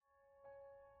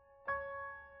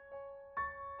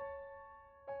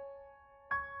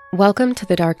Welcome to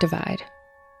The Dark Divide,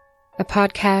 a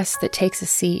podcast that takes a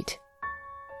seat,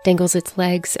 dangles its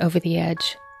legs over the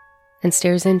edge, and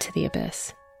stares into the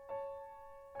abyss.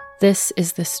 This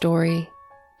is the story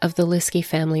of the Liske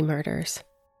family murders.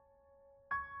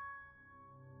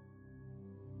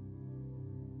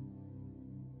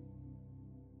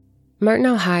 Martin,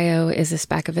 Ohio is a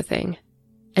speck of a thing.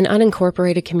 An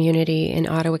unincorporated community in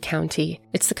Ottawa County,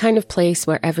 it's the kind of place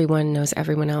where everyone knows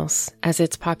everyone else, as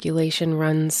its population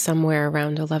runs somewhere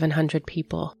around 1,100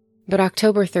 people. But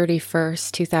October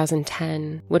 31st,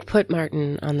 2010 would put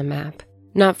Martin on the map,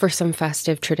 not for some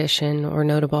festive tradition or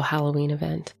notable Halloween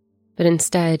event, but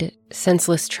instead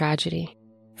senseless tragedy.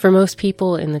 For most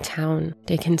people in the town,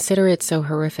 they consider it so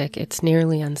horrific it's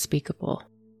nearly unspeakable.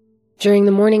 During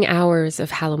the morning hours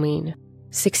of Halloween,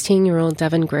 16-year-old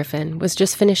Devin Griffin was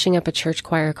just finishing up a church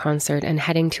choir concert and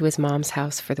heading to his mom's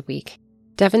house for the week.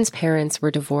 Devin's parents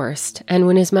were divorced, and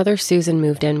when his mother Susan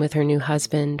moved in with her new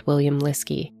husband, William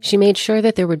Liske, she made sure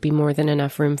that there would be more than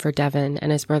enough room for Devin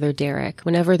and his brother Derek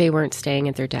whenever they weren't staying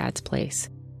at their dad's place.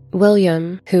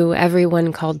 William, who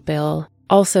everyone called Bill,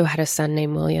 also had a son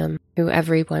named William, who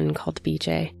everyone called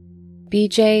BJ.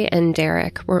 BJ and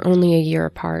Derek were only a year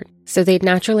apart, so they'd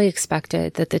naturally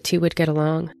expected that the two would get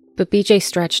along. But BJ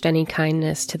stretched any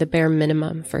kindness to the bare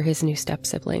minimum for his new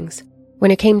step-siblings. When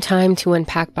it came time to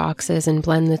unpack boxes and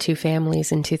blend the two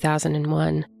families in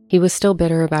 2001, he was still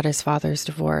bitter about his father's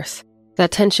divorce.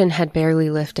 That tension had barely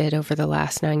lifted over the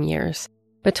last 9 years.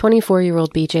 But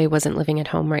 24-year-old BJ wasn't living at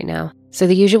home right now, so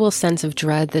the usual sense of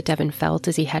dread that Devin felt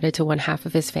as he headed to one half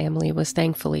of his family was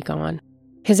thankfully gone.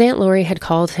 His Aunt Lori had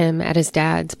called him at his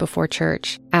dad's before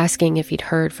church, asking if he'd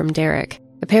heard from Derek.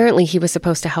 Apparently, he was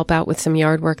supposed to help out with some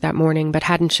yard work that morning but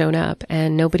hadn't shown up,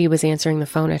 and nobody was answering the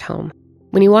phone at home.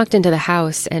 When he walked into the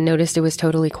house and noticed it was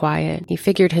totally quiet, he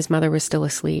figured his mother was still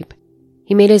asleep.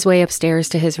 He made his way upstairs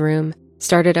to his room,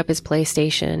 started up his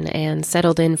PlayStation, and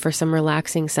settled in for some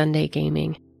relaxing Sunday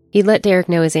gaming. He'd let Derek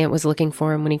know his aunt was looking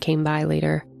for him when he came by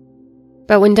later.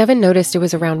 But when Devin noticed it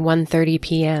was around 1:30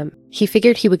 p.m., he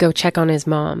figured he would go check on his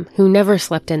mom, who never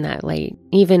slept in that late,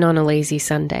 even on a lazy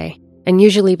Sunday. And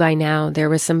usually by now, there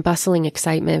was some bustling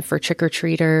excitement for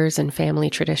trick-or-treaters and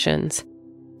family traditions.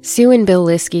 Sue and Bill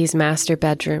Liske's master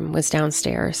bedroom was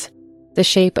downstairs, the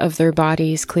shape of their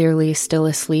bodies clearly still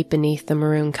asleep beneath the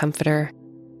maroon comforter.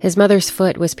 His mother's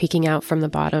foot was peeking out from the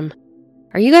bottom.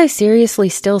 "Are you guys seriously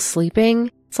still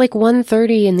sleeping? It's like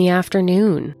 1:30 in the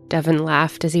afternoon," Devin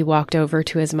laughed as he walked over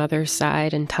to his mother's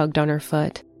side and tugged on her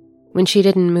foot. When she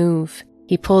didn't move,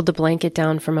 he pulled the blanket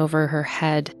down from over her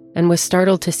head and was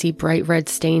startled to see bright red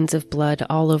stains of blood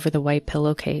all over the white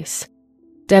pillowcase.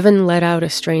 Devin let out a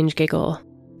strange giggle,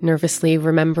 nervously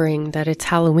remembering that it's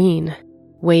Halloween,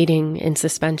 waiting in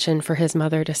suspension for his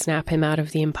mother to snap him out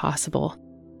of the impossible.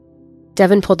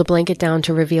 Devin pulled the blanket down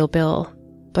to reveal Bill,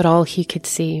 but all he could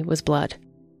see was blood.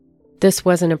 This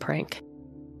wasn't a prank.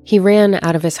 He ran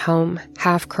out of his home,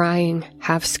 half crying,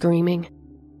 half screaming,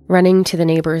 running to the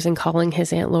neighbors and calling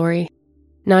his Aunt Lori.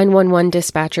 911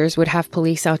 dispatchers would have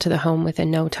police out to the home within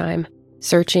no time,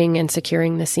 searching and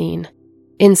securing the scene.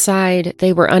 Inside,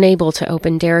 they were unable to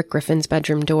open Derek Griffin's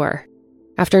bedroom door.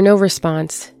 After no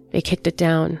response, they kicked it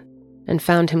down and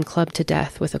found him clubbed to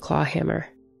death with a claw hammer.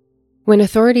 When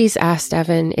authorities asked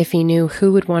Devin if he knew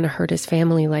who would want to hurt his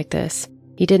family like this,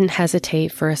 he didn't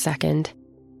hesitate for a second.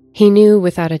 He knew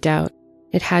without a doubt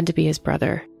it had to be his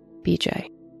brother, BJ.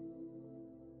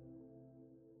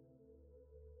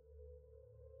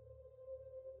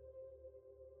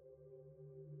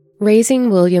 Raising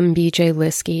William B.J.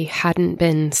 Liske hadn't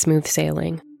been smooth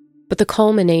sailing, but the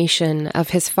culmination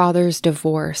of his father's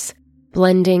divorce,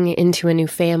 blending into a new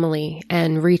family,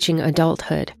 and reaching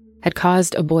adulthood had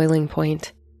caused a boiling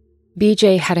point.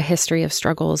 B.J. had a history of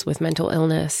struggles with mental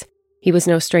illness. He was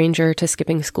no stranger to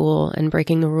skipping school and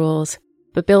breaking the rules,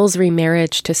 but Bill's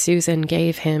remarriage to Susan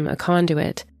gave him a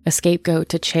conduit, a scapegoat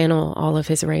to channel all of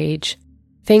his rage.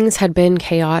 Things had been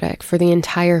chaotic for the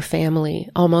entire family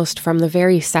almost from the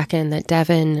very second that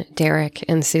Devin, Derek,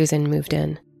 and Susan moved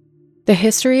in. The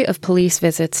history of police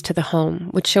visits to the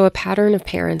home would show a pattern of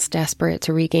parents desperate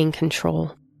to regain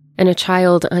control, and a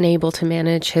child unable to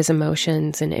manage his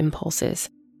emotions and impulses.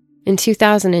 In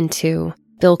 2002,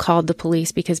 Bill called the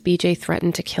police because BJ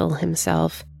threatened to kill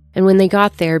himself, and when they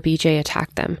got there, BJ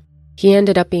attacked them. He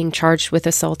ended up being charged with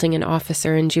assaulting an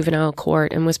officer in juvenile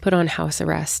court and was put on house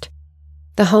arrest.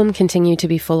 The home continued to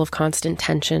be full of constant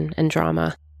tension and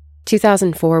drama.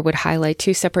 2004 would highlight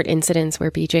 2 separate incidents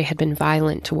where BJ had been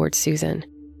violent towards Susan.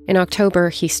 In October,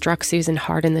 he struck Susan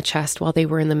hard in the chest while they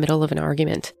were in the middle of an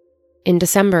argument. In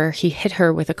December, he hit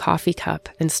her with a coffee cup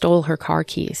and stole her car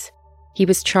keys. He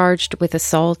was charged with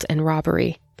assault and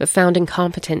robbery, but found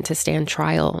incompetent to stand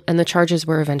trial, and the charges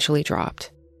were eventually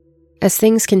dropped. As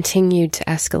things continued to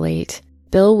escalate,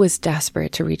 Bill was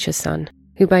desperate to reach his son,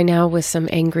 who by now was some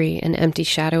angry and empty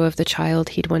shadow of the child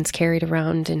he'd once carried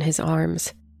around in his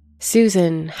arms.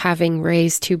 Susan, having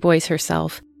raised 2 boys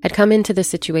herself, had come into the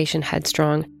situation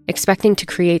headstrong, expecting to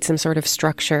create some sort of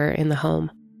structure in the home.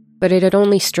 But it had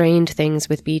only strained things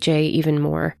with BJ even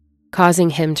more,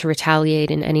 causing him to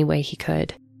retaliate in any way he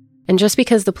could. And just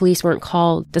because the police weren't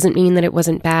called doesn't mean that it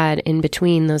wasn't bad in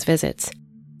between those visits.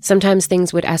 Sometimes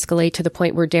things would escalate to the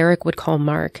point where Derek would call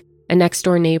Mark, a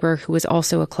next-door neighbor who was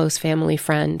also a close family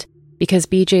friend, because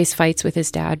BJ's fights with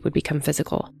his dad would become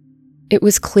physical. It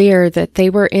was clear that they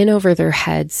were in over their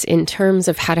heads in terms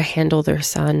of how to handle their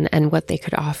son and what they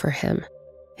could offer him.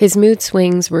 His mood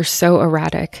swings were so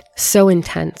erratic, so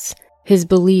intense, his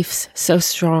beliefs so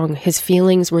strong, his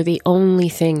feelings were the only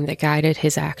thing that guided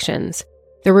his actions.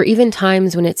 There were even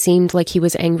times when it seemed like he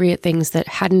was angry at things that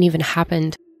hadn't even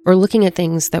happened, or looking at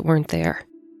things that weren't there.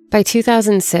 By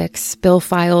 2006, Bill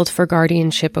filed for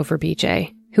guardianship over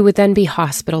BJ, who would then be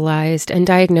hospitalized and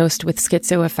diagnosed with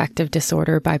schizoaffective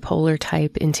disorder bipolar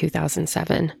type in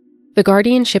 2007. The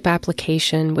guardianship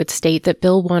application would state that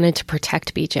Bill wanted to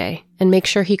protect BJ and make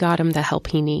sure he got him the help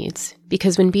he needs,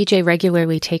 because when BJ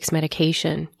regularly takes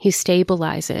medication, he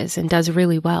stabilizes and does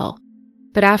really well.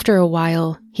 But after a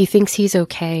while, he thinks he's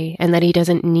okay and that he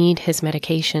doesn't need his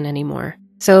medication anymore.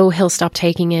 So he'll stop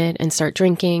taking it and start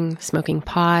drinking, smoking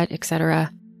pot,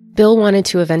 etc. Bill wanted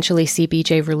to eventually see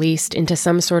BJ released into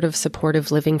some sort of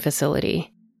supportive living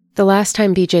facility. The last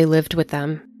time BJ lived with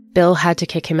them, Bill had to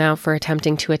kick him out for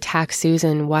attempting to attack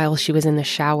Susan while she was in the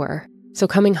shower, so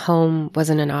coming home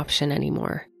wasn't an option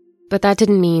anymore. But that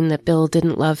didn't mean that Bill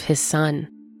didn't love his son,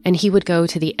 and he would go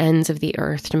to the ends of the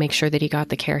earth to make sure that he got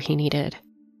the care he needed.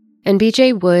 And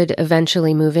BJ would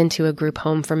eventually move into a group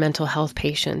home for mental health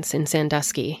patients in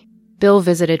Sandusky. Bill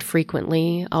visited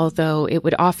frequently, although it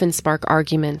would often spark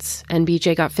arguments, and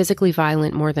BJ got physically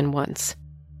violent more than once.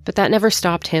 But that never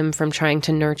stopped him from trying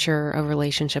to nurture a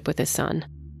relationship with his son.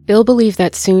 Bill believed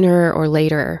that sooner or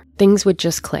later, things would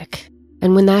just click.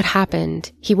 And when that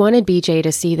happened, he wanted BJ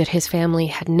to see that his family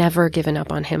had never given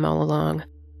up on him all along.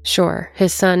 Sure,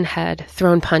 his son had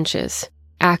thrown punches,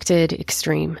 acted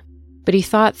extreme, but he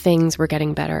thought things were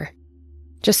getting better.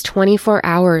 Just 24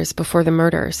 hours before the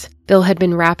murders, Bill had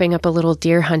been wrapping up a little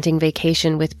deer hunting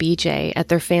vacation with BJ at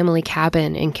their family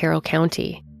cabin in Carroll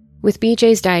County. With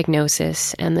BJ's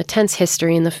diagnosis and the tense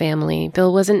history in the family,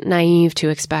 Bill wasn't naive to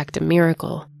expect a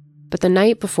miracle. But the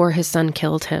night before his son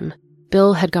killed him,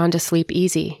 Bill had gone to sleep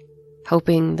easy,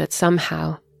 hoping that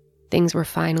somehow things were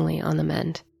finally on the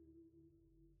mend.